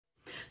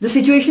The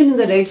situation in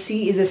the Red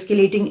Sea is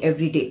escalating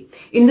every day.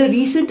 In the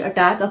recent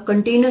attack, a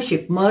container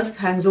ship, Maersk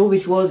Hangzhou,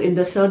 which was in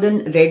the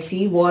southern Red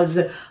Sea, was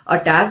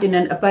attacked in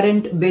an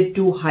apparent bid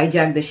to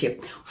hijack the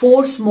ship.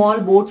 4 small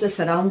boats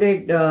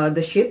surrounded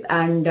the ship,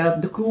 and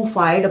the crew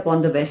fired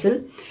upon the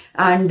vessel,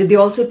 and they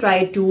also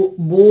tried to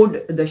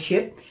board the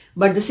ship.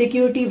 But the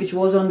security which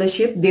was on the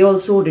ship, they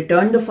also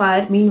returned the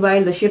fire.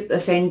 Meanwhile, the ship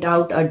sent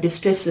out a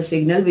distress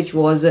signal which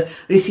was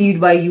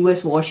received by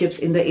US warships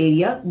in the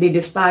area. They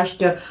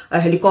dispatched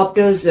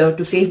helicopters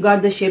to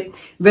safeguard the ship.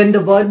 When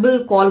the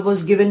verbal call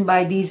was given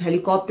by these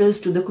helicopters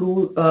to the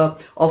crew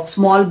of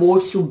small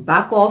boats to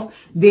back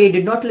off, they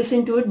did not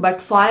listen to it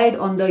but fired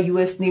on the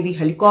US Navy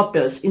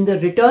helicopters. In the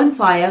return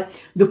fire,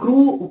 the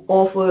crew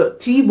of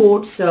 3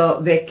 boats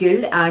were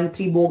killed and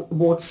 3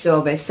 boats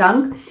were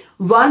sunk.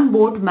 1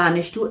 boat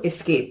managed to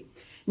escape.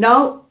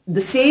 Now,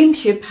 the same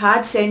ship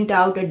had sent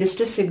out a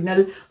distress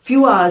signal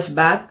few hours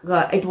back.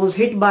 It was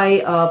hit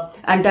by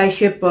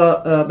anti-ship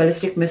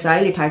ballistic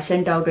missile. It had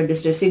sent out a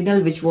distress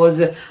signal which was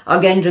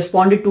again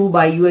responded to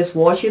by US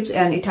warships,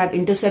 and it had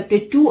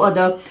intercepted 2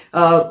 other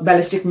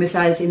ballistic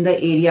missiles in the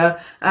area.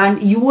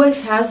 And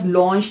US has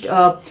launched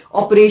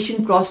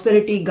Operation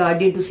Prosperity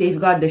Guardian to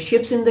safeguard the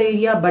ships in the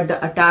area, but the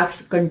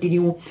attacks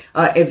continue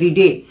every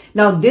day.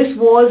 Now, this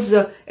was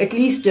at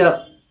least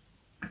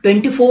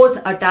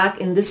 24th attack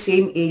in the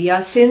same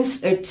area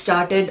since it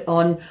started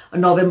on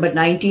November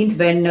 19th,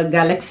 when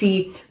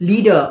Galaxy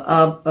Leader,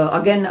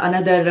 again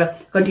another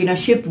container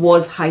ship,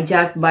 was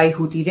hijacked by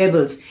Houthi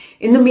rebels.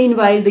 In the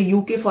meanwhile, the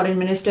UK foreign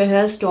minister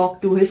has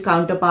talked to his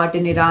counterpart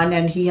in Iran,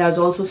 and he has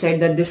also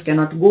said that this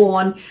cannot go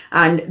on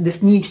and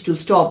this needs to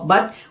stop.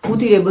 But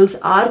Houthi rebels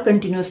are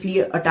continuously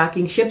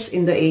attacking ships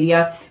in the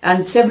area,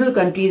 and several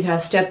countries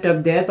have stepped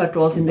up their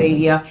patrols in the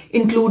area,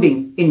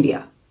 including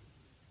India.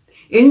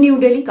 In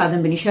New Delhi,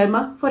 Kadambini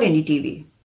Sharma for NDTV.